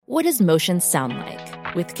What does motion sound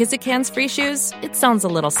like? With Kizik hands-free shoes, it sounds a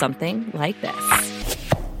little something like this.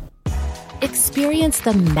 Experience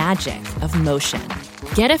the magic of motion.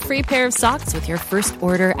 Get a free pair of socks with your first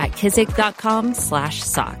order at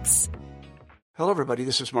kizik.com/socks. Hello, everybody.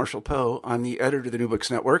 This is Marshall Poe. I'm the editor of the New Books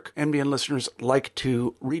Network. NBN listeners like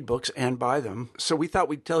to read books and buy them. So we thought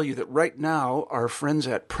we'd tell you that right now, our friends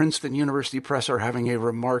at Princeton University Press are having a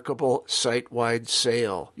remarkable site-wide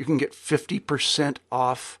sale. You can get 50%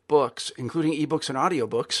 off books, including ebooks and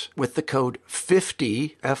audiobooks, with the code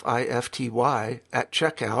 50, F-I-F-T-Y, at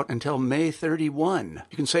checkout until May 31.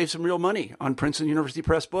 You can save some real money on Princeton University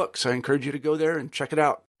Press books. I encourage you to go there and check it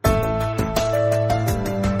out.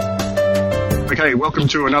 Okay, welcome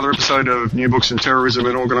to another episode of New Books in Terrorism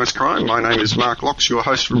and Organised Crime. My name is Mark Locks, your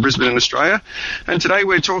host from Brisbane in Australia. And today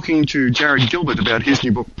we're talking to Jarrod Gilbert about his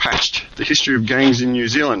new book, Patched, The History of Gangs in New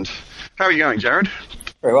Zealand. How are you going, Jarrod?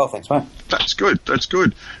 Very well, thanks, mate. That's good.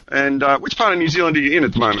 And which part of New Zealand are you in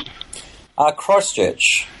at the moment?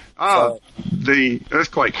 Christchurch. The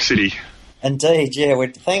earthquake city. Indeed, yeah.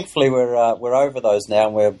 Thankfully we're over those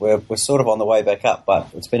now, and we're sort of on the way back up. But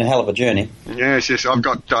it's been a hell of a journey. Yes. I've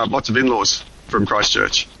got lots of in-laws from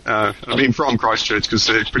Christchurch. From Christchurch, because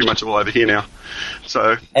they're pretty much all over here now.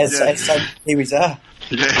 So as Kiwis are.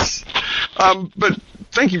 Yes. But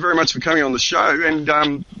thank you very much for coming on the show. And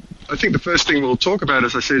I think the first thing we'll talk about,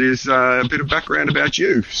 as I said, is a bit of background about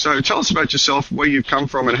you. So tell us about yourself, where you've come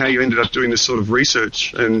from, and how you ended up doing this sort of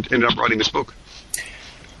research and ended up writing this book.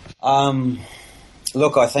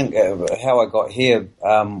 Look, I think how I got here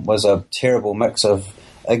was a terrible mix of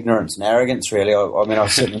ignorance and arrogance, really.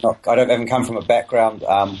 I haven't come from a background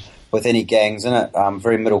with any gangs in it.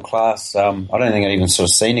 Very middle class. I don't think I'd even sort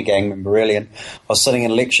of seen a gang member, really. And I was sitting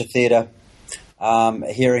in a lecture theatre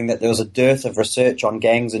hearing that there was a dearth of research on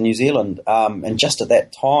gangs in New Zealand. And just at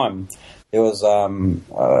that time, there was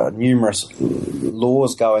numerous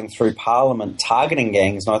laws going through Parliament targeting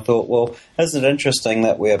gangs, and I thought, well, isn't it interesting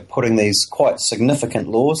that we're putting these quite significant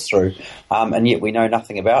laws through, and yet we know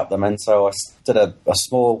nothing about them? And so I did a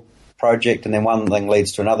small project, and then one thing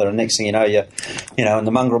leads to another, and next thing you know, you're in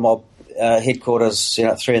the mongrel mob headquarters,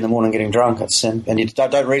 at 3 a.m. getting drunk, and you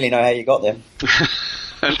don't really know how you got there.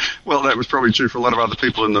 Well, that was probably true for a lot of other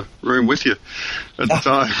people in the room with you at the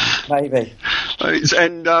time. Maybe.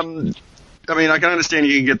 And I can understand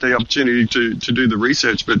you can get the opportunity to do the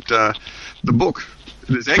research, but the book,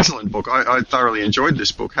 this excellent book, I thoroughly enjoyed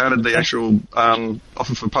this book. How did the actual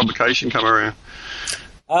offer for publication come around?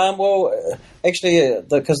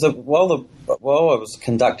 Because while I was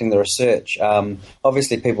conducting the research,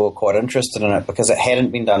 obviously people were quite interested in it because it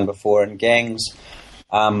hadn't been done before, and gangs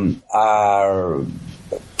are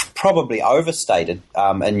probably overstated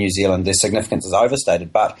in New Zealand. Their significance is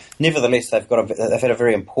overstated, but nevertheless they've had a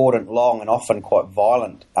very important, long and often quite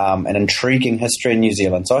violent and intriguing history in New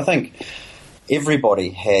Zealand. So I think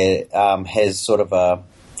everybody has sort of a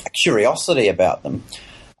curiosity about them.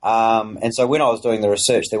 And so when I was doing the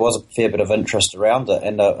research, there was a fair bit of interest around it,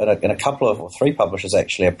 and a couple of, or 3 publishers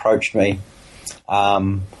actually approached me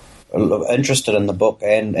interested in the book,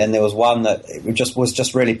 and there was one that was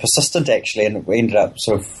just really persistent actually, and we ended up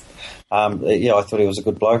sort of I thought he was a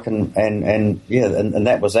good bloke, and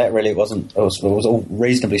that was that really. It was all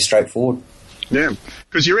reasonably straightforward. Yeah,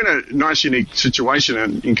 because you're in a nice, unique situation,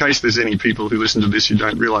 and in case there's any people who listen to this who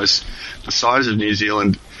don't realise the size of New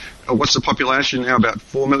Zealand, what's the population now, about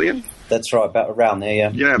 4 million? That's right, about around there,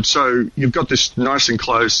 yeah. Yeah, so you've got this nice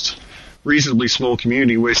enclosed, reasonably small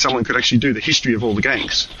community where someone could actually do the history of all the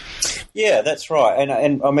gangs. Yeah, that's right,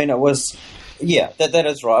 and I mean, it was... Yeah, that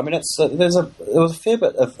is right. I mean, there was a fair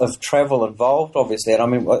bit of travel involved, obviously, and I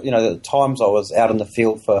mean, at times I was out in the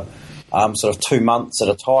field for sort of 2 months at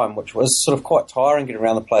a time, which was sort of quite tiring getting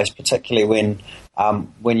around the place, particularly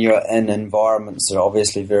when you're in environments that are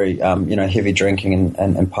obviously very heavy drinking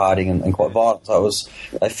and partying and quite violent. So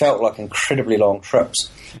they felt like incredibly long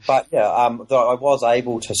trips. But yeah, though I was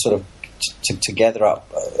able to sort of to gather up,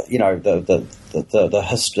 the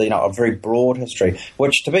history, a very broad history,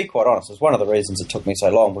 which, to be quite honest, is one of the reasons it took me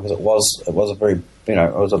so long, because it was a very,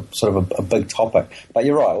 it was a sort of a big topic. But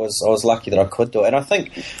you're right, I was lucky that I could do it, and I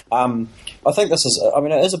think this is,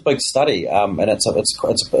 it is a big study, and it's a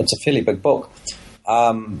fairly big book.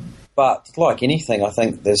 But like anything, I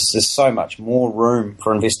think there's so much more room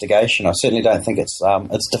for investigation. I certainly don't think it's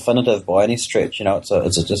definitive by any stretch.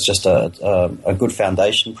 It's just a good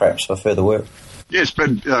foundation, perhaps, for further work. Yes, but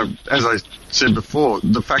as I said before,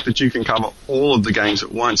 the fact that you can cover all of the gangs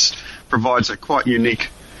at once provides a quite unique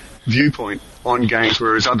viewpoint on gangs,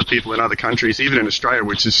 whereas other people in other countries, even in Australia,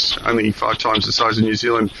 which is only 5 times the size of New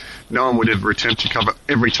Zealand, no one would ever attempt to cover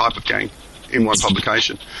every type of gang in one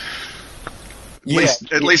publication.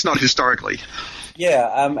 At least not historically.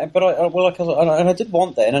 Yeah, but I did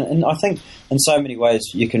want that, and I think in so many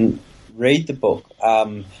ways you can read the book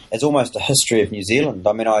as almost a history of New Zealand.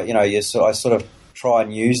 I mean, I sort of try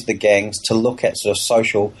and use the gangs to look at sort of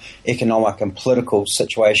social, economic, and political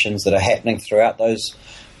situations that are happening throughout those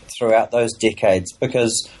decades.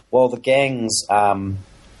 Because while the gangs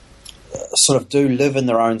sort of do live in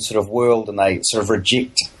their own sort of world, and they sort of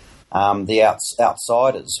reject the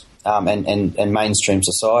outsiders and mainstream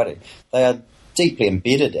society, they are deeply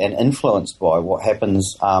embedded and influenced by what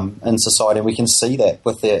happens in society. And we can see that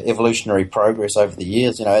with their evolutionary progress over the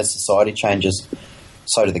years. As society changes,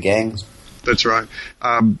 so do the gangs. That's right.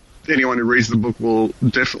 Anyone who reads the book will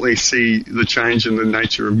definitely see the change in the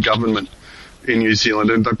nature of government in New Zealand,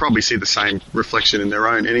 and they'll probably see the same reflection in their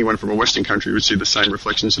own. Anyone from a Western country would see the same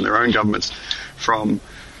reflections in their own governments, from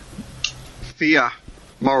fear,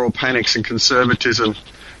 moral panics and conservatism,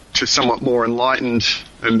 to somewhat more enlightened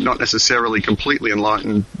and not necessarily completely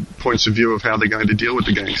enlightened points of view of how they're going to deal with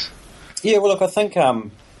the gangs. Yeah, well, look, I think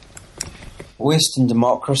Western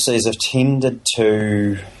democracies have tended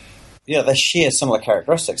to... they share similar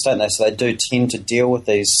characteristics, don't they? So they do tend to deal with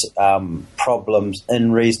these problems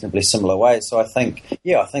in reasonably similar ways. So I think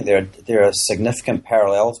there are significant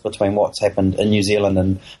parallels between what's happened in New Zealand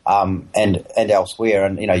and elsewhere.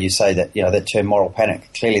 And you say that that term moral panic,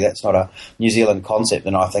 clearly that's not a New Zealand concept,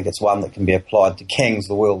 and I think it's one that can be applied to gangs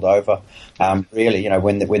the world over. Really,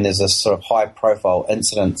 when there's this sort of high profile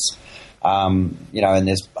incidents, and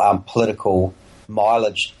there's political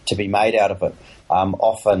mileage to be made out of it,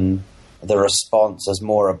 often the response is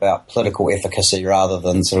more about political efficacy rather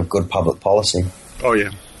than sort of good public policy. Oh,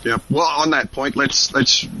 yeah. Yeah. Well, on that point, let's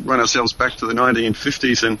run ourselves back to the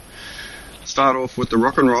 1950s and start off with the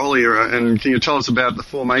rock and roll era. And can you tell us about the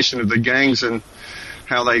formation of the gangs and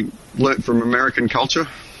how they learnt from American culture?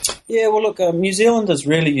 Yeah, well, look, New Zealand is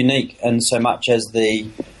really unique in so much as the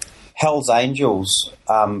Hells Angels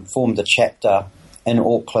formed a chapter in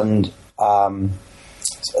Auckland.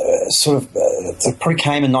 It probably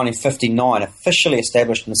came in 1959, officially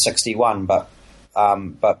established in 1961,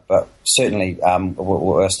 but certainly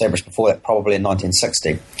were established before that, probably in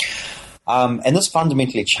 1960. And this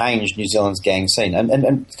fundamentally changed New Zealand's gang scene.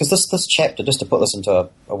 And because this chapter, just to put this into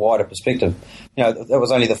a wider perspective, that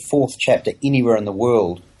was only the fourth chapter anywhere in the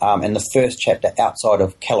world, and the first chapter outside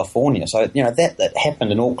of California. So that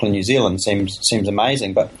happened in Auckland, New Zealand seems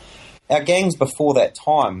amazing, but our gangs before that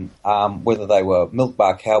time, whether they were milk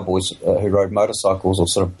bar cowboys who rode motorcycles or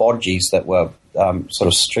sort of bodgies that were sort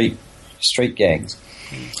of street gangs,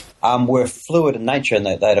 were fluid in nature, and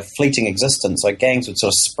they had a fleeting existence. So gangs would sort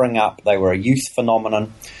of spring up. They were a youth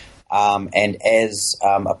phenomenon. And as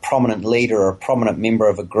a prominent leader or a prominent member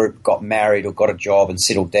of a group got married or got a job and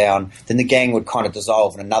settled down, then the gang would kind of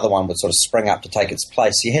dissolve and another one would sort of spring up to take its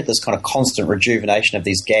place. So you had this kind of constant rejuvenation of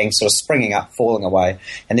these gangs sort of springing up, falling away,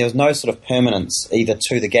 and there was no sort of permanence either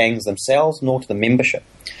to the gangs themselves nor to the membership.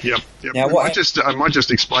 Yep. Now, I might just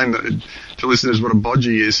explain that to listeners what a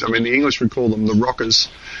bodgie is. I mean, the English would call them the rockers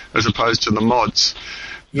as opposed to the mods.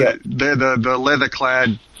 Yeah. They're the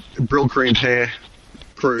leather-clad, brill-creamed hair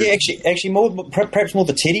crew. Yeah, actually, perhaps more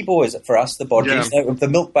the Teddy Boys for us, the bodgies. Yeah. The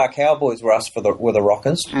Milk Bar Cowboys were the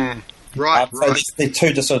rockers. Right. So they're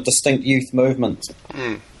two sort of distinct youth movements.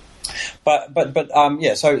 But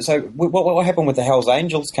So what happened with the Hells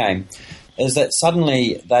Angels came is that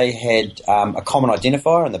suddenly they had a common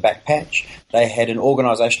identifier in the back patch. They had an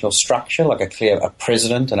organisational structure, like a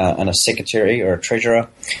president and a secretary or a treasurer,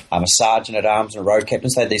 a sergeant at arms and a road captain.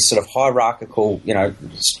 So they had these sort of hierarchical,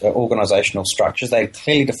 organisational structures. They had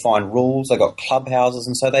clearly defined rules. They got clubhouses,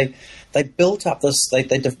 and so they built up this. They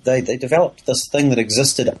developed this thing that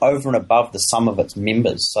existed over and above the sum of its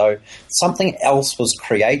members. So something else was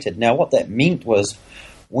created. Now, what that meant was,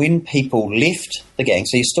 when people left the gang,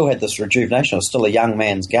 so you still had this rejuvenation, it was still a young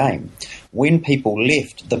man's game. When people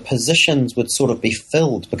left, the positions would sort of be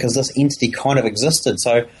filled because this entity kind of existed.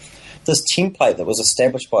 So this template that was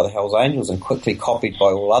established by the Hells Angels and quickly copied by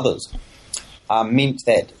all others meant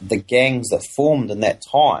that the gangs that formed in that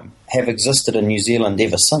time have existed in New Zealand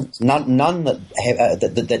ever since. None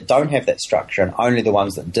that don't have that structure, and only the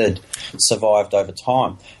ones that did survived over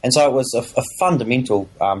time. And so it was a fundamental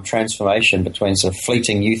transformation between sort of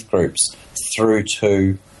fleeting youth groups through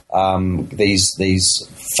to these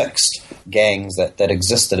fixed gangs that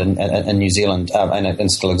existed in New Zealand and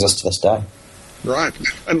still exist to this day. Right.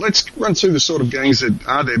 And let's run through the sort of gangs that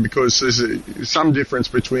are there, because there's some difference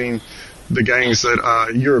between the gangs that are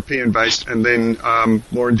European-based and then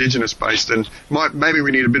more Indigenous-based. And maybe we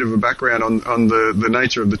need a bit of a background on the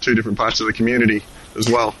nature of the two different parts of the community as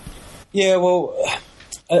well. Yeah, well,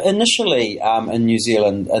 initially in New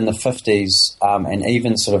Zealand in the 50s and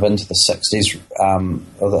even sort of into the 60s,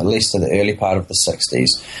 or at least to the early part of the 60s,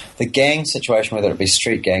 the gang situation, whether it be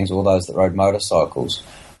street gangs or those that rode motorcycles,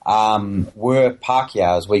 were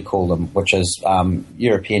Pākehā, as we call them, which is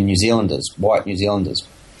European New Zealanders, white New Zealanders.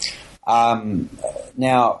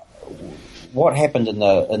 Now, what happened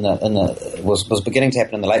was beginning to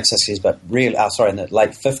happen in the late 60s, but in the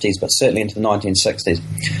late 50s, but certainly into the 1960s,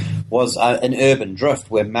 was an urban drift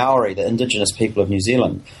where Maori, the indigenous people of New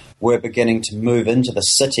Zealand, were beginning to move into the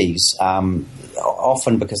cities,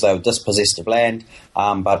 often because they were dispossessed of land,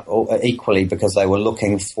 but equally because they were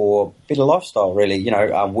looking for better lifestyle, really,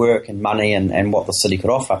 work and money and what the city could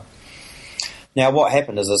offer. Now, what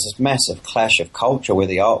happened is there's this massive clash of culture where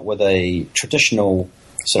the traditional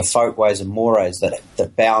sort of folkways and mores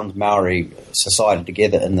that bound Maori society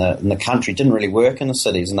together in the country didn't really work in the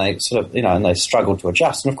cities, and they sort of and they struggled to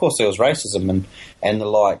adjust. And of course there was racism and the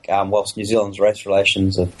like. Whilst New Zealand's race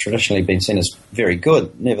relations have traditionally been seen as very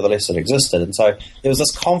good, nevertheless it existed, and so there was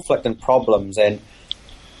this conflict and problems. And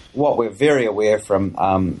what we're very aware from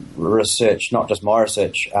research, not just my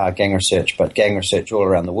research, gang research, but gang research all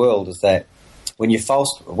around the world, is that when you're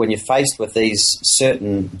faced with these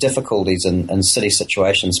certain difficulties in city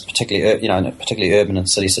situations, particularly urban and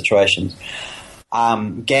city situations,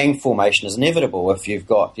 gang formation is inevitable. If you've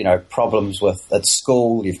got problems at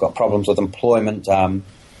school, you've got problems with employment, and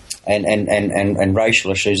racial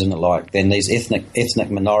issues and the like, then these ethnic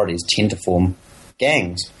minorities tend to form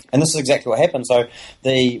gangs. And this is exactly what happened. So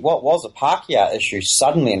what was a Pākehā issue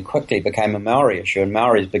suddenly and quickly became a Maori issue, and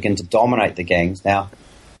Maoris began to dominate the gangs. Now,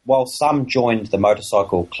 while some joined the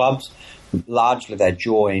motorcycle clubs, largely they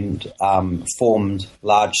formed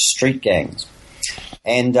large street gangs.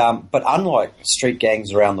 And but unlike street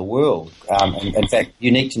gangs around the world, in fact,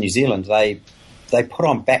 unique to New Zealand, they put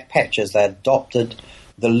on back patches. They adopted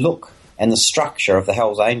the look and the structure of the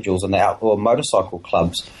Hells Angels and the outlaw motorcycle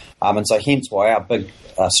clubs. And so hence why our big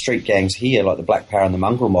street gangs here, like the Black Power and the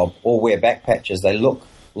Mongrel Mob, all wear back patches. They look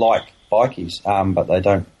like bikies, but they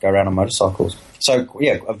don't go around on motorcycles. So,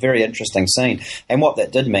 yeah, a very interesting scene. And what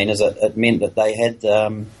that did mean is it meant that they had,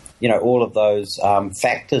 all of those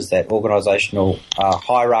factors, that organisational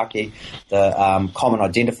hierarchy, the common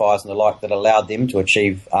identifiers and the like, that allowed them to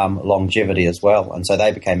achieve longevity as well. And so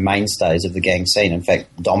they became mainstays of the gang scene, in fact,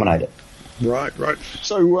 dominated. Right.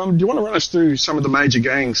 So do you want to run us through some of the major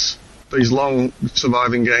gangs, these long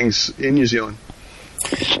surviving gangs in New Zealand?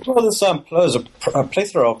 Well, there's a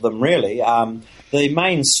plethora of them, really. The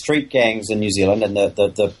main street gangs in New Zealand and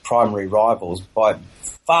the primary rivals, by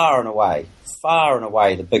far and away,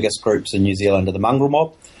 the biggest groups in New Zealand are the Mongrel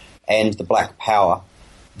Mob and the Black Power.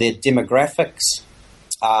 Their demographics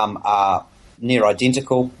are near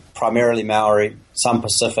identical, primarily Maori, some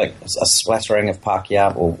Pacific, a splattering of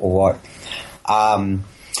Pākehā or white.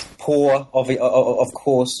 Poor, of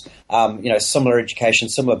course, similar education,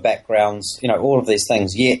 similar backgrounds, all of these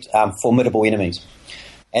things, yet formidable enemies.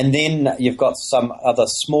 And then you've got some other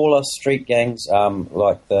smaller street gangs,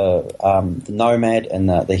 like the Nomad and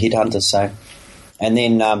the Headhunters, say. And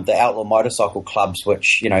then the outlaw motorcycle clubs,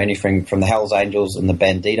 which, anything from the Hells Angels and the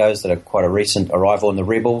Banditos, that are quite a recent arrival, and the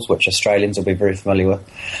Rebels, which Australians will be very familiar with,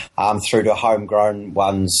 through to homegrown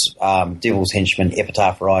ones, Devil's Henchmen,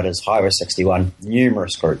 Epitaph Riders, Highway 61,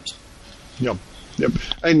 numerous groups. Yep.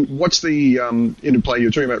 And what's the interplay?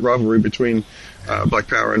 You're talking about rivalry between Black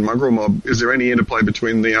Power and Mongrel Mob. Is there any interplay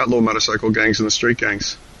between the outlaw motorcycle gangs and the street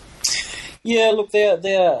gangs? Yeah, look, there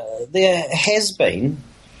has been.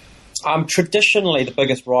 Traditionally, the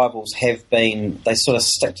biggest rivals have been, they sort of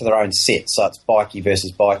stick to their own set, so it's bikie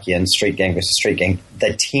versus bikie and street gang versus street gang.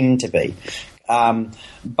 They tend to be.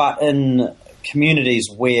 But in communities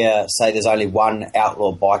where, say, there's only one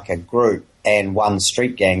outlaw biker group and one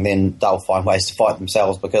street gang, then they'll find ways to fight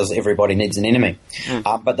themselves because everybody needs an enemy.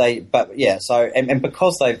 And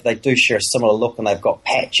because they do share a similar look and they've got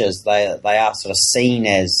patches, they are sort of seen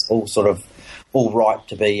as all ripe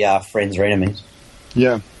to be friends or enemies.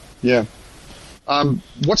 Yeah.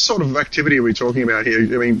 What sort of activity are we talking about here?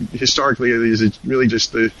 I mean, historically, is it really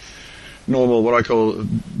just the normal, what I call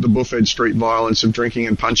the buffet street violence of drinking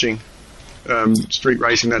and punching, street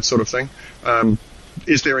racing, that sort of thing?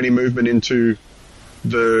 Is there any movement into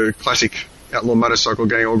the classic outlaw motorcycle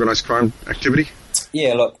gang organised crime activity?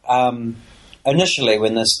 Yeah, look, initially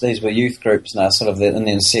when these were youth groups now, sort of in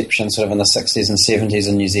the inception, sort of in the 60s and 70s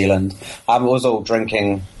in New Zealand, it was all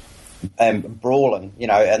drinking and brawling,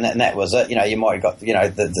 and that was it. You might have got,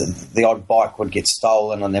 the odd bike would get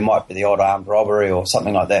stolen and there might be the odd armed robbery or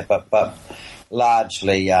something like that, but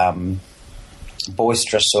largely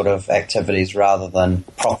boisterous sort of activities rather than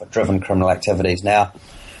profit-driven criminal activities. Now,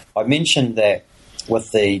 I mentioned that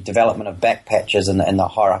with the development of backpatches and the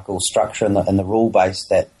hierarchical structure and the rule base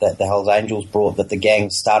that the Hells Angels brought, that the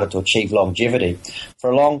gangs started to achieve longevity.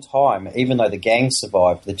 For a long time, even though the gangs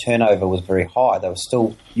survived, the turnover was very high. They were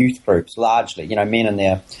still youth groups, largely, men in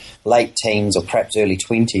their late teens or perhaps early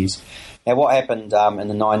 20s. Now, what happened in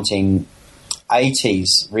the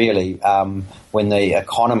 1980s, really, when the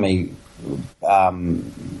economy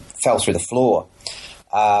fell through the floor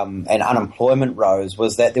and unemployment rose,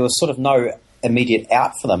 was that there was sort of no immediate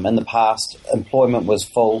out for them. In the past, employment was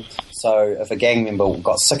full, so if a gang member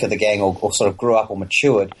got sick of the gang or sort of grew up or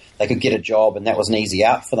matured, they could get a job, and that was an easy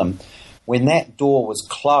out for them. When that door was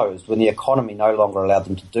closed, when the economy no longer allowed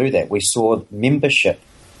them to do that, we saw membership,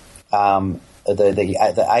 the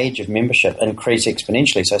age of membership increase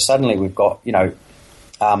exponentially. So suddenly we've got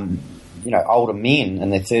older men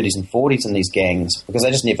in their 30s and 40s in these gangs because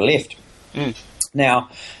they just never left. Now,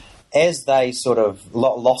 as they sort of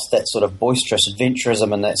lost that sort of boisterous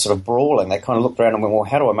adventurism and that sort of brawling, they kind of looked around and went, well,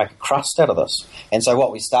 how do I make a crust out of this? And so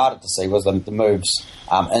what we started to see was the moves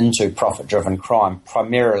into profit-driven crime,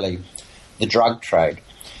 primarily the drug trade.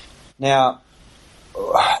 Now,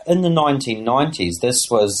 in the 1990s,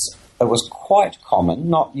 it was quite common,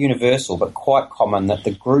 not universal, but quite common, that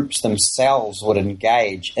the groups themselves would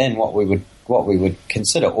engage in what we would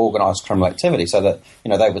consider organised criminal activity. So that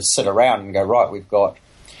they would sit around and go, right, we've got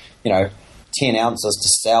 10 ounces to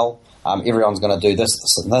sell. Everyone's going to do this,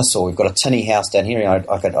 this, and this, or we've got a tinny house down here,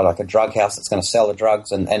 like a drug house that's going to sell the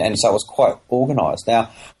drugs, and so it was quite organised.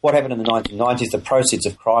 Now, what happened in the 1990s? The Proceeds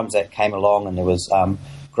of Crimes Act came along, and there was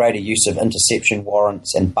greater use of interception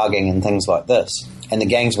warrants and bugging and things like this. And the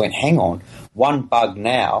gangs went, hang on, one bug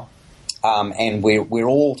now, and we're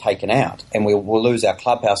all taken out, and we'll lose our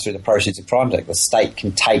clubhouse through the Proceeds of Crimes Act. The state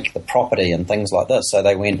can take the property and things like this. So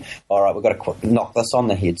they went, all right, we've got to knock this on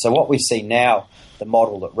the head. So what we see now, the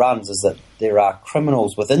model that runs, is that there are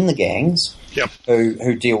criminals within the gangs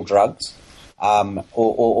who deal drugs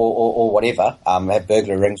or whatever, have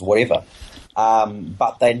burglary rings, whatever,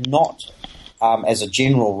 but they're not, as a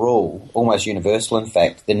general rule, almost universal in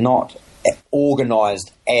fact, they're not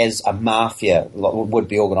organised as a mafia would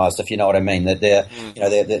be organised, if you know what I mean. That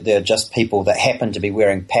they're just people that happen to be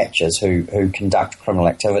wearing patches who conduct criminal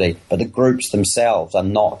activity, but the groups themselves are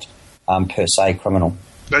not per se criminal.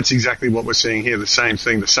 That's exactly what we're seeing here, the same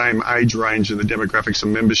thing, the same age range and the demographics of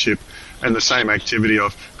membership, and the same activity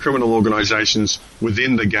of criminal organisations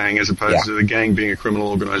within the gang as opposed to the gang being a criminal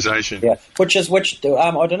organisation. Yeah, which I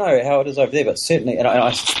don't know how it is over there, but certainly, and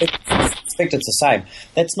I suspect it's the same.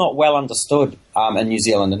 That's not well understood in New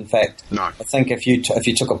Zealand. In fact, no. I think if you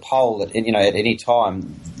took a poll at any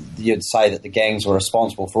time, you'd say that the gangs were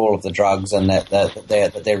responsible for all of the drugs and that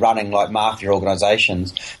they're running like mafia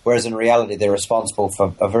organisations, whereas in reality they're responsible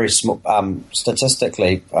for a very small,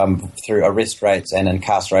 statistically, through arrest rates and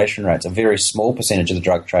incarceration rates, a very small percentage of the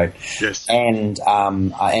drug trade, and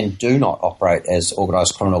do not operate as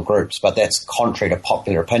organised criminal groups. But that's contrary to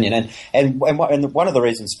popular opinion, and one of the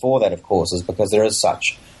reasons for that, of course, is because there is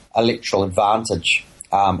such electoral advantage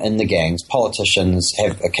in the gangs. Politicians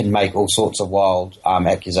can make all sorts of wild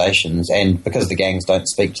accusations, and because the gangs don't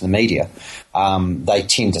speak to the media, they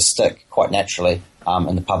tend to stick quite naturally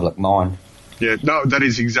in the public mind. Yeah, no, that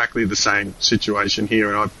is exactly the same situation here,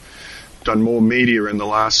 and I've done more media in the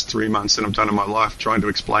last 3 months than I've done in my life trying to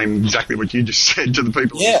explain exactly what you just said to the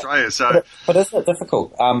people of Australia. So, but isn't it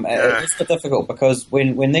difficult? It's difficult because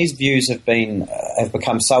when these views have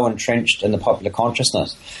become so entrenched in the popular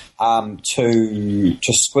consciousness, to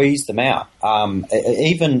squeeze them out,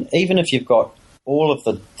 even if you've got all of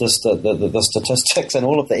the statistics and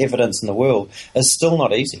all of the evidence in the world, is still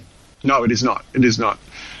not easy. No, it is not. It is not.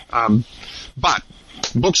 But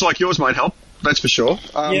books like yours might help. That's for sure.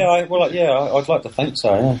 I'd like to think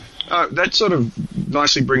so, yeah. That sort of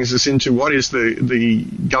nicely brings us into what is the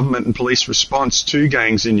government and police response to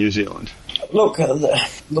gangs in New Zealand. Look,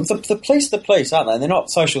 the police, aren't they? They're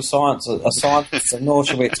not social scientists, nor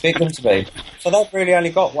should we expect them to be. So they've really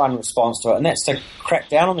only got one response to it, and that's to crack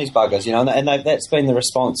down on these buggers, and that's been the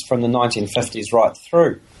response from the 1950s right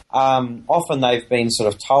through. Often they've been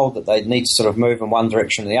sort of told that they need to sort of move in one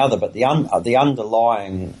direction or the other, but the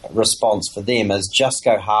underlying response for them is just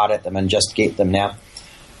go hard at them and just get them. Now,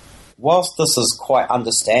 whilst this is quite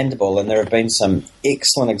understandable, and there have been some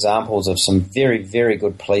excellent examples of some very, very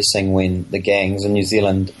good policing when the gangs in New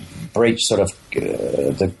Zealand breach sort of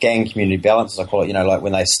the gang community balance, as I call it, like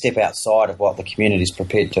when they step outside of what the community is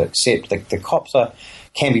prepared to accept, the cops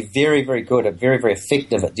can be very, very good, very, very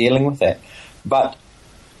effective at dealing with that. But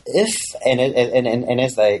if and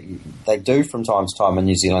as they do from time to time in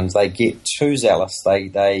New Zealand, they get too zealous.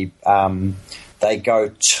 They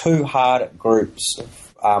go too hard at groups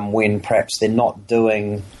when perhaps they're not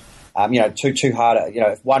doing. Too hard.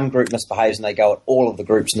 If one group misbehaves and they go at all of the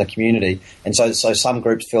groups in the community, and so some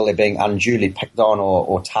groups feel they're being unduly picked on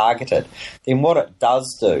or targeted, then what it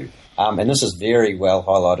does do, and this is very well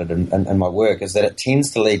highlighted in my work, is that it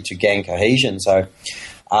tends to lead to gang cohesion. So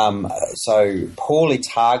poorly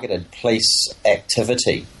targeted police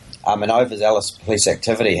activity. And overzealous police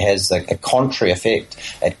activity has a contrary effect.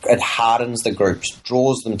 It hardens the groups,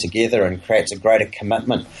 draws them together, and creates a greater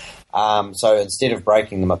commitment. So instead of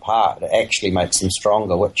breaking them apart, it actually makes them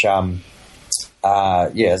stronger, which,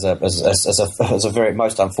 is a very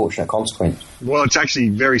most unfortunate consequence. Well, it's actually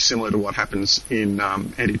very similar to what happens in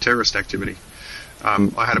anti-terrorist activity.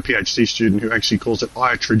 I had a PhD student who actually calls it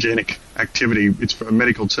iatrogenic activity. It's a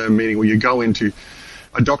medical term meaning where you go into,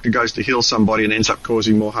 a doctor goes to heal somebody and ends up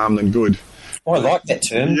causing more harm than good. Oh, I like that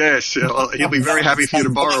term. Yes, he'll be very happy for you to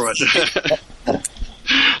borrow it.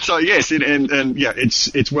 So yes,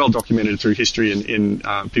 it's well documented through history in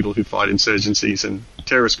people who fight insurgencies and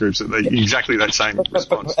terrorist groups that they exactly that same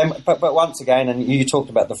response. But once again, and you talked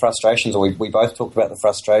about the frustrations, or we both talked about the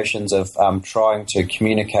frustrations of trying to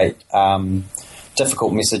communicate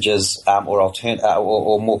difficult messages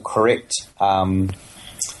or more correct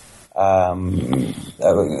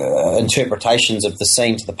interpretations of the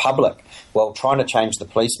scene to the public. Well, trying to change the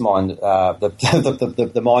police mind,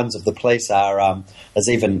 the minds of the police is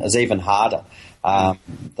even harder.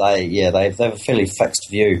 They have a fairly fixed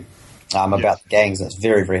view about the gangs, and it's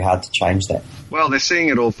very, very hard to change that. Well, they're seeing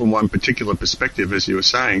it all from one particular perspective, as you were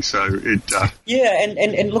saying. So it.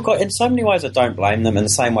 And look, in so many ways, I don't blame them. In the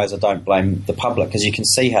same ways, I don't blame the public, because you can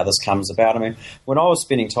see how this comes about. I mean, when I was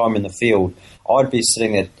spending time in the field, I'd be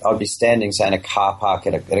standing, say, in a car park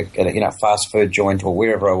at a fast food joint or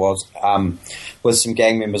wherever I was, with some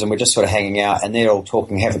gang members, and we're just sort of hanging out, and they're all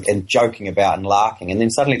talking, and joking about and larking, and then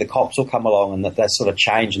suddenly the cops will come along, and they sort of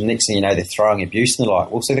change, and next thing you know, they're throwing abuse and the like.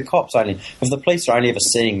 Well, see, the cops if the police are only ever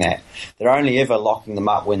seeing that, they're only ever locking them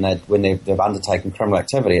up when they've undertaken criminal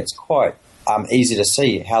activity. It's quite easy to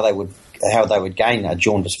see how they would gain a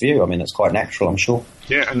jaundiced view. I mean, it's quite natural, I'm sure.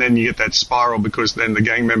 Yeah, and then you get that spiral, because then the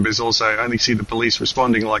gang members also only see the police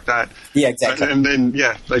responding like that. Yeah, exactly. And then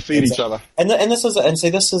they feed each other. And this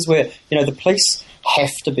is where the police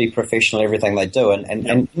have to be professional in everything they do,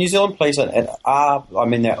 and New Zealand police are they're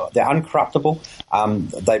uncorruptible.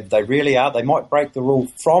 They really are. They might break the rule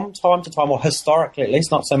from time to time, or historically at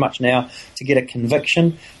least, not so much now, to get a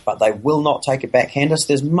conviction, but they will not take it backhanded. So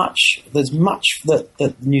there's much that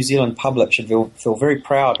the New Zealand public should feel very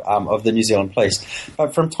proud of the New Zealand police.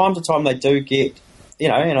 But from time to time they do get,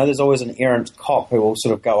 there's always an errant cop who will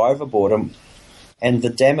sort of go overboard, and the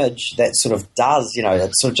damage that sort of does,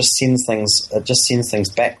 it sort of just sends things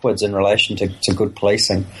backwards in relation to good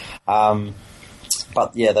policing.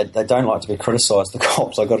 But yeah, they don't like to be criticised, the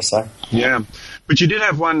cops, I've got to say. Yeah, but you did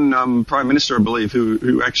have one Prime Minister, I believe,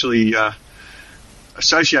 who actually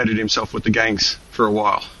associated himself with the gangs for a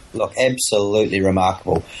while. Look, absolutely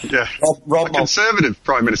remarkable. Yeah, a Conservative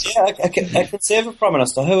Prime Minister. Yeah, a Conservative Prime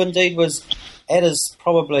Minister who indeed was at his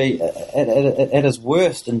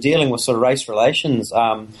worst in dealing with sort of race relations.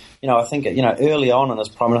 I think early on in his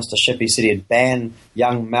Prime Ministership, he said he'd ban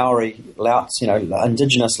young Maori louts,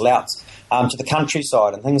 Indigenous louts, to the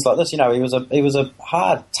countryside and things like this. He was a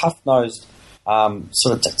hard, tough-nosed,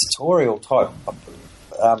 sort of dictatorial type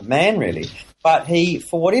man, really. But he,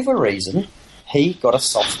 for whatever reason, he got a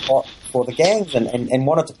soft spot for the gangs and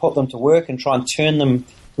wanted to put them to work and tried to turn them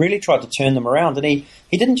around. And he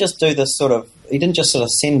didn't just do this he didn't just sort of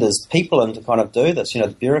send his people in to kind of do this, the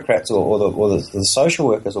bureaucrats or the social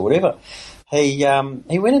workers or whatever. He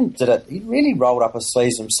went and did it. He really rolled up his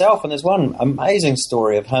sleeves himself. And there's one amazing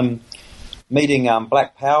story of him meeting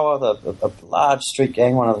Black Power, a large street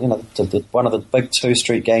gang, one of the big two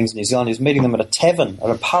street gangs in New Zealand. He was meeting them at a tavern, at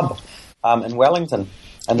a pub in Wellington,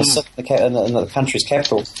 in the country's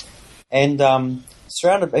capital, and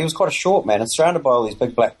he was quite a short man, and surrounded by all these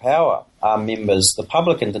big Black Power members. The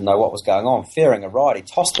publican didn't know what was going on, fearing a riot. He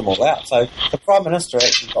tossed them all out. So the Prime Minister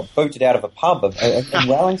actually got booted out of a pub in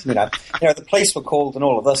Wellington. The police were called and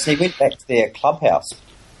all of this, and he went back to their clubhouse,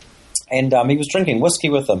 and he was drinking whiskey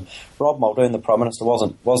with them. Rob Muldoon, the Prime Minister,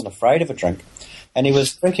 wasn't afraid of a drink, and he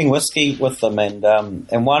was drinking whiskey with them,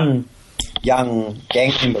 and one young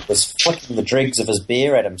gang member was flicking the dregs of his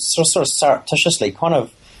beer at him, sort of surreptitiously, kind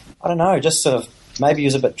of, I don't know, just sort of, maybe he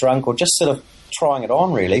was a bit drunk or just sort of trying it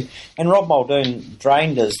on, really. And Rob Muldoon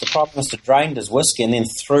the Prime Minister drained his whiskey and then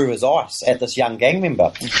threw his ice at this young gang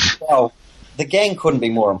member. Well, the gang couldn't be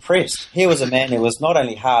more impressed. He was a man who was not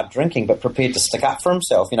only hard drinking, but prepared to stick up for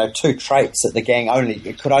himself. Two traits that the gang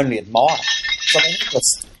could only admire. So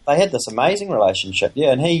they had this amazing relationship,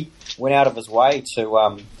 yeah. And he went out of his way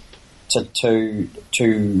to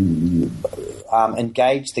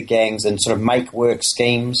engage the gangs and sort of make work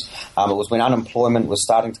schemes. It was when unemployment was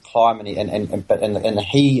starting to climb, and he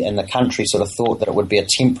and the country sort of thought that it would be a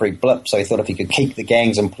temporary blip. So he thought if he could keep the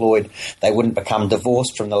gangs employed, they wouldn't become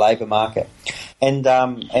divorced from the labour market.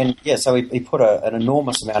 So he put an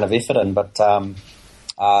enormous amount of effort in. But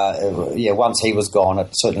once he was gone, it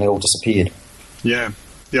certainly all disappeared. Yeah.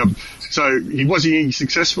 So was he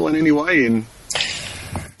successful in any way?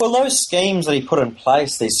 Well, those schemes that he put in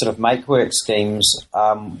place, these sort of make-work schemes,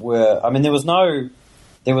 there was no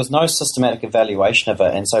systematic evaluation of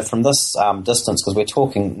it. And so from this distance, because we're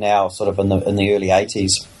talking now sort of in the early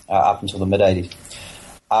 80s up until the mid-80s,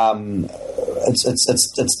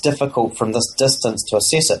 it's difficult from this distance to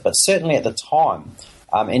assess it. But certainly at the time,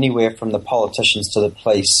 anywhere from the politicians to the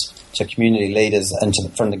police to community leaders and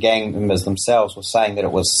from the gang members themselves were saying that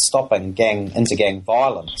it was stopping inter-gang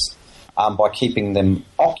violence by keeping them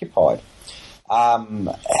occupied.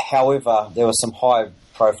 However, there were some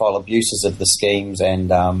high-profile abuses of the schemes, and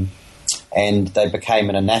they became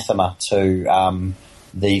an anathema to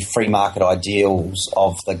the free market ideals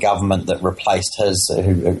of the government that replaced his.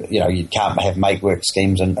 You can't have make-work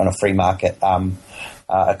schemes in a free market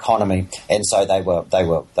economy, and so they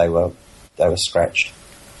were scratched.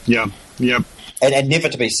 Yeah. And never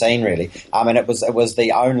to be seen, really.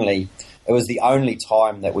 It was the only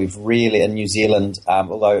time that we've really, in New Zealand,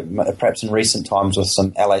 although perhaps in recent times with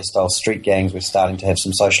some LA-style street gangs, we're starting to have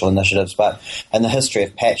some social initiatives, but in the history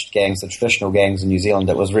of patched gangs, the traditional gangs in New Zealand,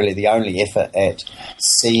 it was really the only effort at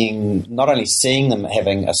not only seeing them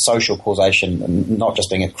having a social causation, not just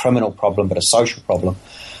being a criminal problem, but a social problem,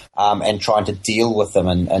 and trying to deal with them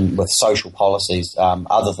and with social policies.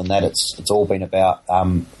 Other than that, it's all been about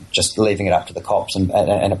just leaving it up to the cops and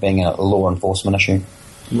it being a law enforcement issue.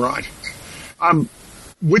 Right.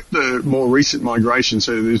 With the more recent migration,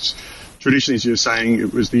 so there's traditionally, as you're saying,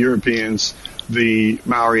 it was the Europeans, the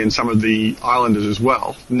Maori, and some of the islanders as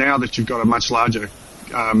well. Now that you've got a much larger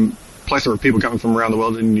plethora of people coming from around the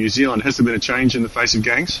world in New Zealand, has there been a change in the face of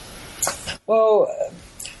gangs? Well,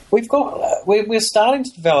 we're starting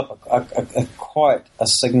to develop a quite a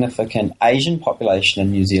significant Asian population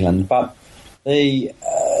in New Zealand, but the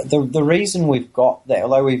reason we've got that,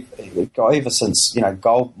 although we've got ever since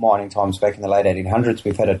gold mining times back in the late 1800s,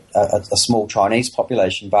 we've had a small Chinese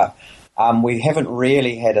population, but we haven't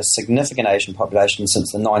really had a significant Asian population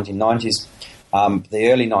since the 1990s,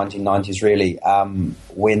 the early 1990s really,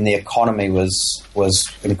 when the economy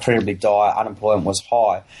was incredibly dire, unemployment was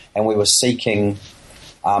high, and we were seeking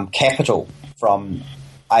capital from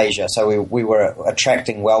Asia, so we were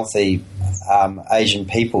attracting wealthy Asian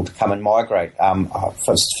people to come and migrate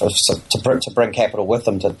to bring capital with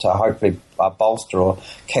them to hopefully bolster or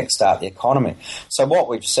kickstart the economy. So what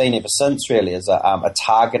we've seen ever since really is a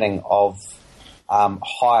targeting of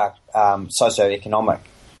higher socioeconomic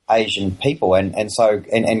Asian people, and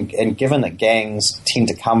given that gangs tend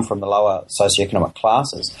to come from the lower socioeconomic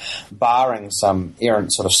classes, barring some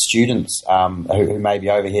errant sort of students who may be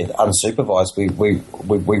over here unsupervised,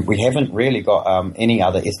 we haven't really got any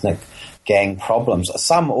other ethnic gang problems.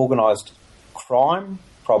 Some organised crime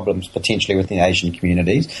problems potentially within Asian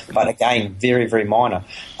communities, but again, very, very minor.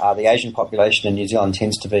 The Asian population in New Zealand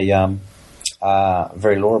tends to be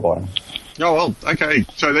very law-abiding. Oh, well, okay.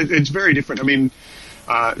 So it's very different. I mean,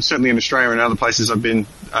 certainly in Australia and other places I've been,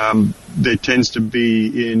 there tends to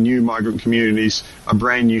be in new migrant communities a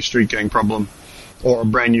brand new street gang problem, or a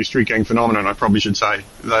brand new street gang phenomenon, I probably should say,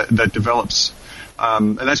 that develops.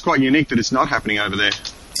 And that's quite unique that it's not happening over there.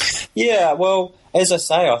 Yeah, well, as I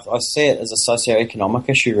say, I see it as a socio-economic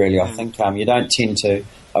issue, really. I think you don't tend to,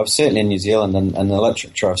 certainly in New Zealand and the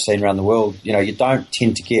literature I've seen around the world, you don't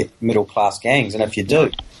tend to get middle-class gangs, and if you do,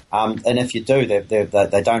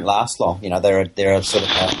 they don't last long. They're a sort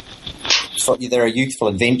of they're a youthful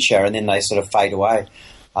adventure, and then they sort of fade away.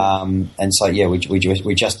 And so, yeah,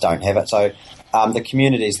 we just don't have it. So, the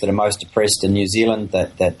communities that are most oppressed in New Zealand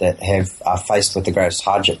that are faced with the greatest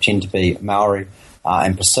hardship tend to be Maori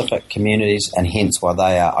and Pacific communities, and hence why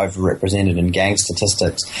they are overrepresented in gang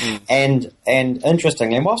statistics. And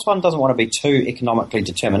interestingly, and whilst one doesn't want to be too economically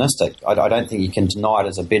deterministic, I don't think you can deny it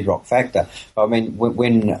as a bedrock factor. But I mean,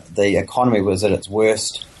 when the economy was at its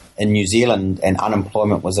worst in New Zealand and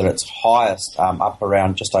unemployment was at its highest, up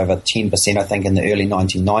around just over 10%, I think, in the early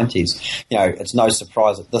 1990s, it's no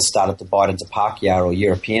surprise that this started to bite into Pākehā or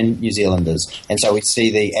European New Zealanders. And so we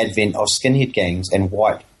see the advent of skinhead gangs and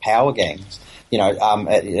white power gangs. So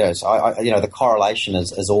the correlation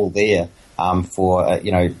is all there for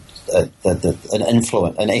an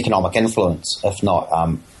economic influence, if not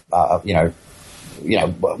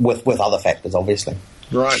with other factors, obviously.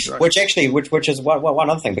 Right. Which is one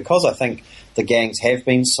other thing, because I think the gangs have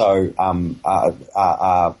been so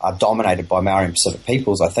are dominated by Maori and Pacific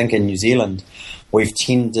peoples. I think in New Zealand we've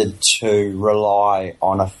tended to rely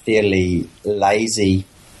on a fairly lazy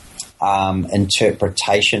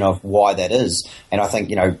interpretation of why that is, and I think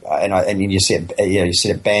you said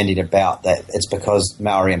it bandied about that it's because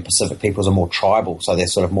Maori and Pacific peoples are more tribal, so they're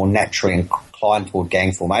sort of more naturally inclined toward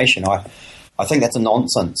gang formation. I think that's a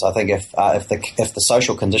nonsense. I think if the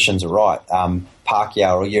social conditions are right,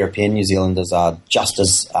 Pākehā or European New Zealanders are just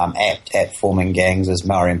as apt at forming gangs as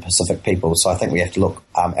Maori and Pacific people. So I think we have to look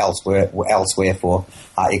elsewhere for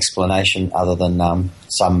explanation other than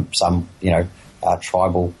some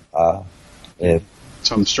tribal.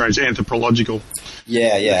 Some strange anthropological.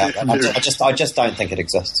 Yeah. I just don't think it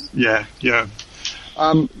exists. Yeah.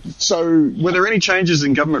 So were there any changes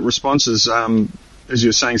in government responses? As you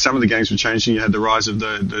were saying, some of the gangs were changing. You had the rise of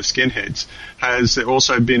the skinheads. Has there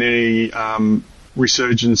also been any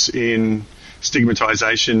resurgence in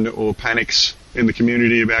stigmatisation or panics in the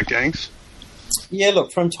community about gangs? Yeah,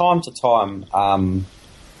 look, from time to time,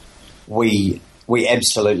 we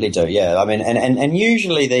absolutely do. Yeah, I mean, and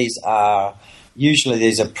usually these are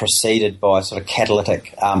preceded by sort of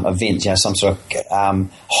catalytic events. Some sort of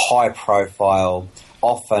high profile,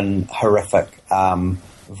 often horrific,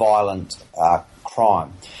 violent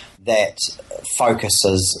crime that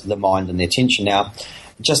focuses the mind and the attention. Now,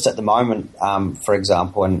 just at the moment, for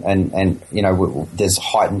example, and there's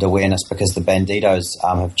heightened awareness because the banditos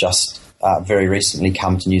have just very recently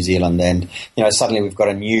come to New Zealand, and suddenly we've got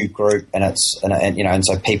a new group, and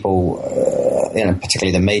so people,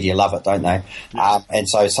 particularly the media, love it, don't they? And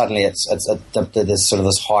so suddenly there's sort of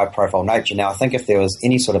this high profile nature. Now, I think if there was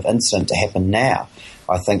any sort of incident to happen now,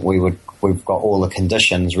 I think we've got all the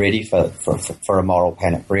conditions ready for a moral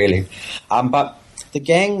panic, really. But the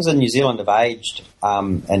gangs in New Zealand have aged,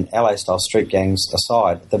 and LA-style street gangs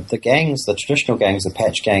aside, the traditional gangs, the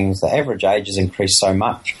patch gangs, the average age has increased so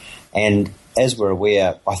much. And as we're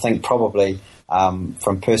aware, I think probably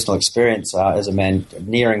from personal experience as a man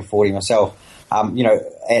nearing 40 myself,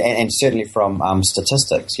 and certainly from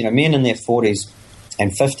statistics, men in their 40s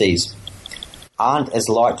and 50s aren't as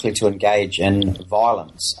likely to engage in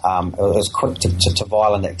violence, or as quick to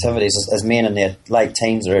violent activities as men in their late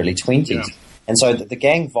teens or early 20s. Yeah. And so the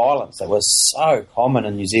gang violence that was so common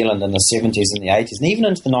in New Zealand in the 70s and the 80s, and even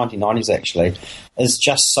into the 1990s actually, is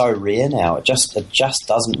just so rare now. It just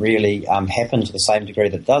doesn't really happen to the same degree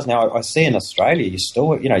that it does. Now, I see in Australia, you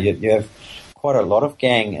still, you have quite a lot of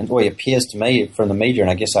gang, and it appears to me from the media,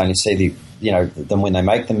 and I guess I only see them when they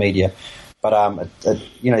make the media, but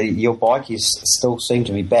your bikies still seem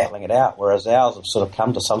to be battling it out, whereas ours have sort of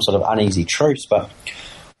come to some sort of uneasy truce. But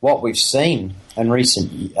what we've seen in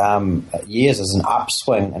recent years is an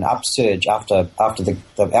upswing, an upsurge after the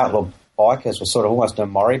outlaw bikers were sort of almost in a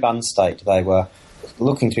moribund state. They were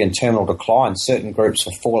looking to be in terminal decline. Certain groups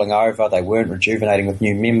were falling over. They weren't rejuvenating with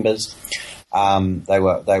new members. They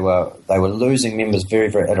were losing members very,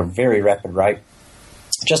 very at a very rapid rate.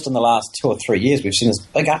 Just in the last 2 or 3 years, we've seen this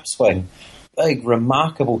big upswing, big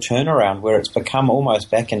remarkable turnaround where it's become almost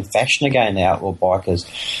back in fashion again, the outlaw bikers.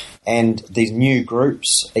 And these new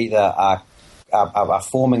groups either are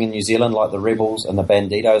forming in New Zealand, like the Rebels and the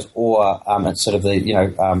Banditos, or it's sort of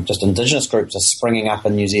the just indigenous groups are springing up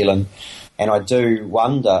in New Zealand. And I do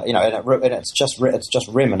wonder, and it's just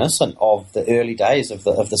reminiscent of the early days of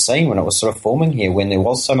the scene when it was sort of forming here, when there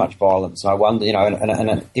was so much violence. And I wonder, in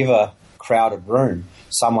an ever crowded room,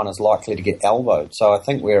 someone is likely to get elbowed. So I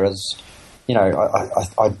think whereas,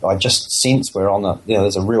 I just sense we're on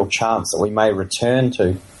there's a real chance that we may return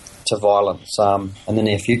to violence in the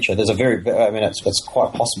near future. It's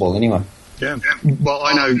quite possible anyway. Yeah. Well,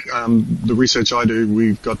 I know the research I do,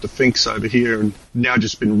 we've got the Finks over here and now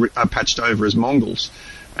just been patched over as Mongols.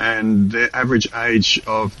 And the average age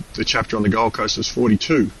of the chapter on the Gold Coast was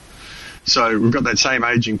 42. So we've got that same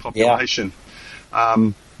aging population.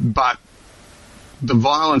 Yeah. But the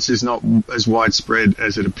violence is not as widespread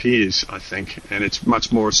as it appears, I think. And it's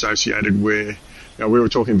much more associated where... we were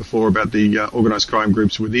talking before about the organised crime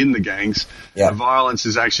groups within the gangs. Yeah. The violence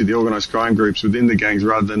is actually the organised crime groups within the gangs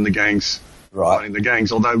rather than the gangs fighting the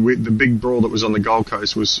gangs. Although the big brawl that was on the Gold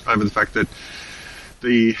Coast was over the fact that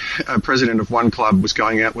the president of one club was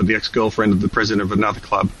going out with the ex-girlfriend of the president of another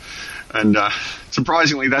club. And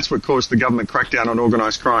surprisingly, that's what caused the government crackdown on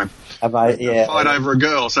organised crime. Fight over a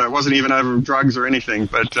girl, so it wasn't even over drugs or anything.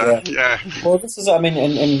 But yeah. Well, this is, and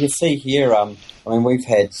you see here, we've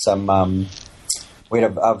had some. We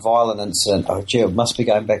had a violent incident. Oh, gee, it must be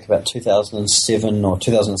going back about 2007 or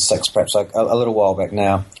 2006, perhaps, like a little while back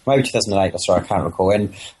now. Maybe 2008. Sorry, I can't recall.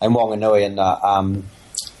 In Wanganui, and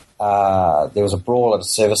there was a brawl at a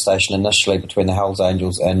service station initially between the Hells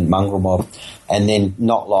Angels and Mongrel Mob, and then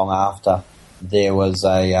not long after, there was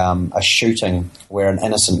a shooting where an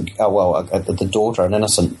innocent, the daughter, an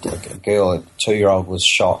innocent girl, a 2-year-old, was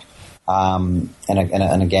shot in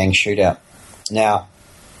a gang shootout. Now,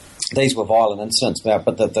 these were violent incidents,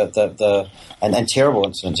 but and terrible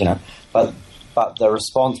incidents, But the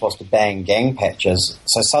response was to ban gang patches.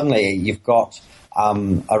 So suddenly you've got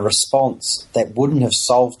a response that wouldn't have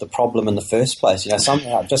solved the problem in the first place.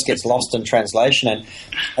 Somehow it just gets lost in translation.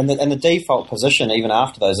 And the default position, even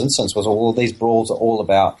after those incidents, was, well, these brawls are all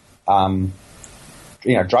about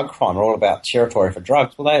drug crime, are all about territory for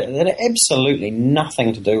drugs. Well, they had absolutely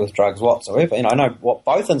nothing to do with drugs whatsoever. I know what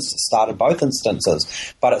both started both instances,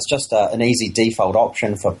 but it's just an easy default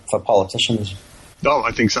option for politicians. No,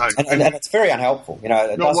 I think so. And it's very unhelpful.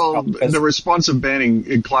 The response of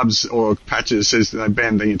banning clubs or patches says they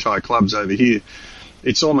banned the entire clubs over here.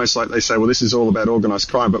 It's almost like they say, well, this is all about organised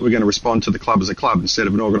crime, but we're going to respond to the club as a club instead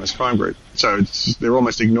of an organised crime group. So they're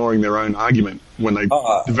almost ignoring their own argument when they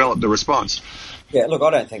develop the response. Yeah, look, I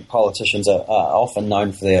don't think politicians are often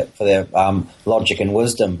known for their logic and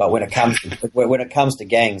wisdom, but when it comes to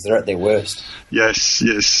gangs, they're at their worst. Yes,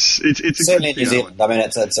 it's certainly in New Zealand. I mean,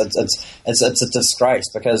 it's a disgrace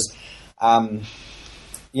because,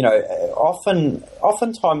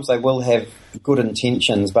 oftentimes they will have good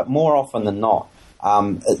intentions, but more often than not,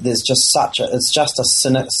 there's just such an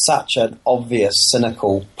obvious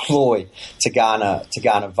cynical ploy to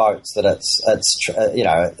garner votes that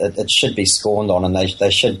it should be scorned on, and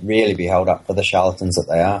they should really be held up for the charlatans that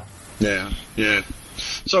they are. Yeah.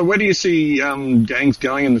 So where do you see gangs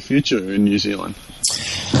going in the future in New Zealand?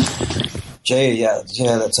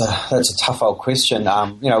 That's a tough old question.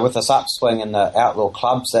 With this upswing in the outlaw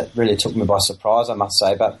clubs, that really took me by surprise, I must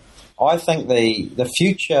say. But I think the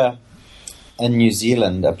future in New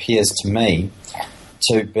Zealand appears to me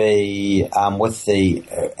to be with the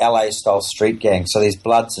LA-style street gangs, so these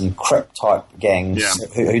Bloods and Crip type gangs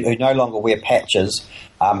who no longer wear patches,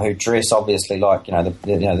 who dress obviously like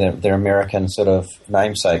their American sort of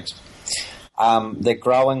namesakes. They're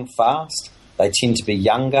growing fast. They tend to be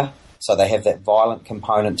younger, so they have that violent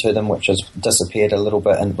component to them, which has disappeared a little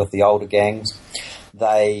bit with the older gangs.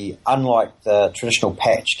 They, unlike the traditional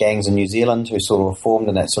patch gangs in New Zealand, who sort of were formed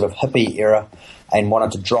in that sort of hippie era and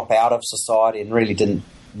wanted to drop out of society and really didn't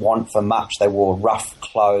want for much. They wore rough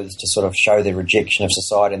clothes to sort of show their rejection of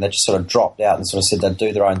society, and they just sort of dropped out and sort of said they'd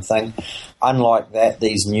do their own thing. Unlike that,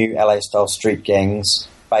 these new LA-style street gangs,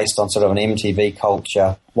 based on sort of an MTV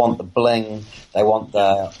culture, want the bling, they want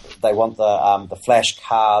the flash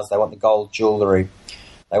cars, they want the gold jewellery,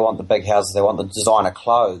 they want the big houses, they want the designer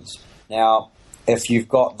clothes. Now, if you've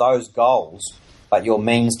got those goals, but your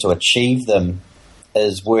means to achieve them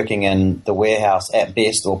is working in the warehouse at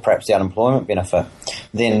best, or perhaps the unemployment benefit,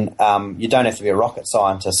 then you don't have to be a rocket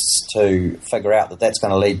scientist to figure out that that's going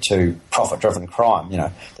to lead to profit-driven crime.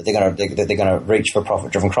 That they're going to reach for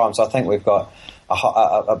profit-driven crime. So I think we've got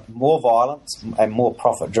a more violence and more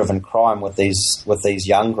profit-driven crime with these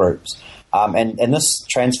young groups. And this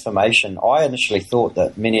transformation, I initially thought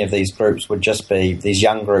that many of these groups these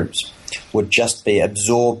young groups would just be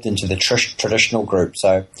absorbed into the traditional group.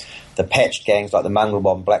 So the patched gangs like the Mongrel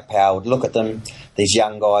Mob and Black Power would look at them, these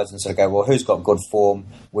young guys, and sort of go, well, who's got good form?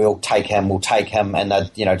 We'll take him, and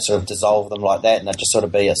they'd, sort of dissolve them like that, and they'd just sort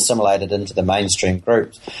of be assimilated into the mainstream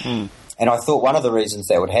groups. Mm. And I thought one of the reasons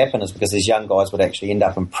that would happen is because these young guys would actually end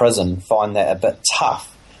up in prison, find that a bit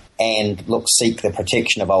tough, and seek the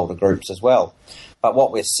protection of older groups as well. But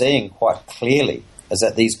what we're seeing quite clearly is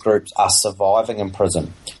that these groups are surviving in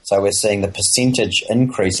prison. So we're seeing the percentage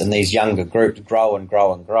increase in these younger groups grow and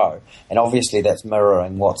grow and grow. And obviously that's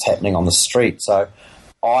mirroring what's happening on the street. So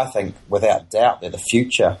I think without doubt they're the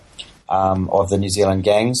future of the New Zealand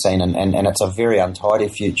gang scene, and it's a very untidy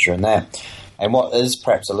future in that. And what is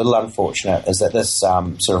perhaps a little unfortunate is that this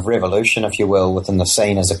sort of revolution, if you will, within the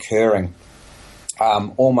scene is occurring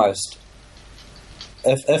almost,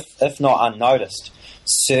 if not unnoticed,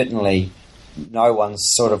 certainly no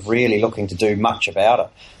one's sort of really looking to do much about it.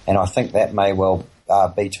 And I think that may well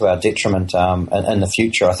be to our detriment in the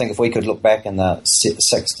future. I think if we could look back in the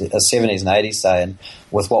 70s and 80s, say, and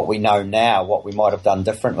with what we know now, what we might have done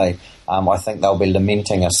differently, I think they'll be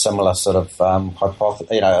lamenting a similar sort of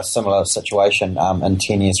a similar situation in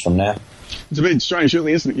 10 years from now. It's a bit strange,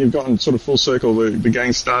 really, isn't it? You've gone sort of full circle. The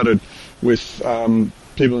gang started with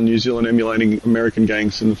people in New Zealand emulating American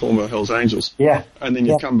gangs in the former Hells Angels. Yeah. And then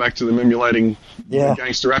you've come back to them emulating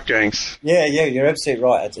gangster rap gangs. Yeah, you're absolutely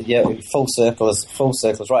right. Full circle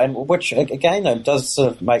is right. And which, again, though, does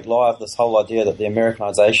sort of make live this whole idea that the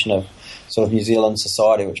Americanisation of sort of New Zealand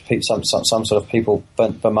society, which some sort of people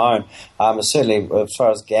bemoan, is certainly, as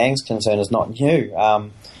far as gangs concerned, is not new.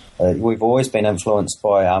 We've always been influenced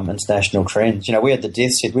by international trends. You know, we had the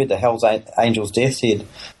Death's Head, we had the Hells Angels Death's Head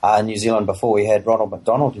in New Zealand before we had Ronald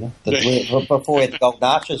McDonald, before we had the Golden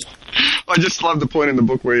Arches. I just love the point in the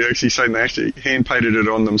book where you actually say they actually hand-painted it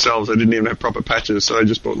on themselves. They didn't even have proper patches, so they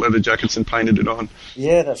just bought leather jackets and painted it on.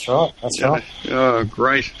 Yeah, that's right. Right. Oh,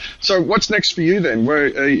 great. So what's next for you then?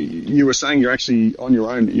 Where you were saying you're actually on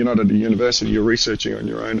your own. You're not at a university. You're researching on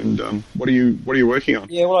your own. And what are you working on?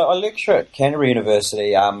 Yeah, well, I lecture at Canterbury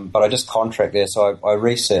University, but I just contract there, so I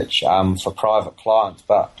research for private clients.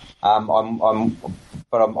 But I'm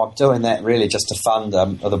doing that really just to fund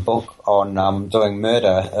the book on doing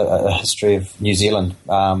murder, a history of New Zealand,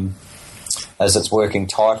 as its working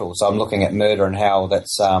title. So I'm looking at murder and how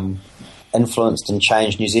that's influenced and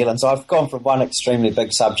changed New Zealand. So I've gone from one extremely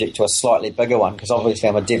big subject to a slightly bigger one, because obviously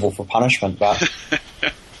I'm a devil for punishment, but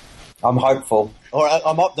I'm hopeful, or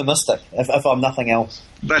I'm optimistic, if I'm nothing else.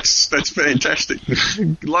 That's fantastic.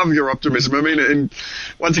 Love your optimism. I mean, and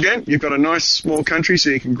once again, you've got a nice small country,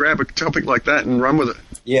 so you can grab a topic like that and run with it.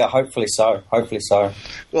 Yeah, hopefully so.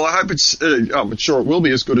 Well, I hope I'm sure it will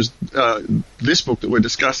be as good as this book that we're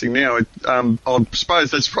discussing now. I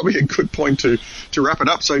suppose that's probably a good point to wrap it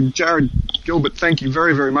up. So, Jarrod, Gilbert, thank you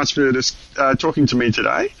very, very much for talking to me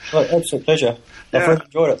today. Well, absolute pleasure. I've really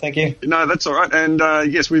enjoyed it. Thank you. No, that's all right. And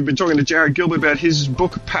yes, we've been talking to Jarrod Gilbert about his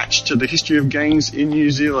book, Patch to the History of Gangs in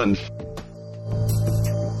New Zealand.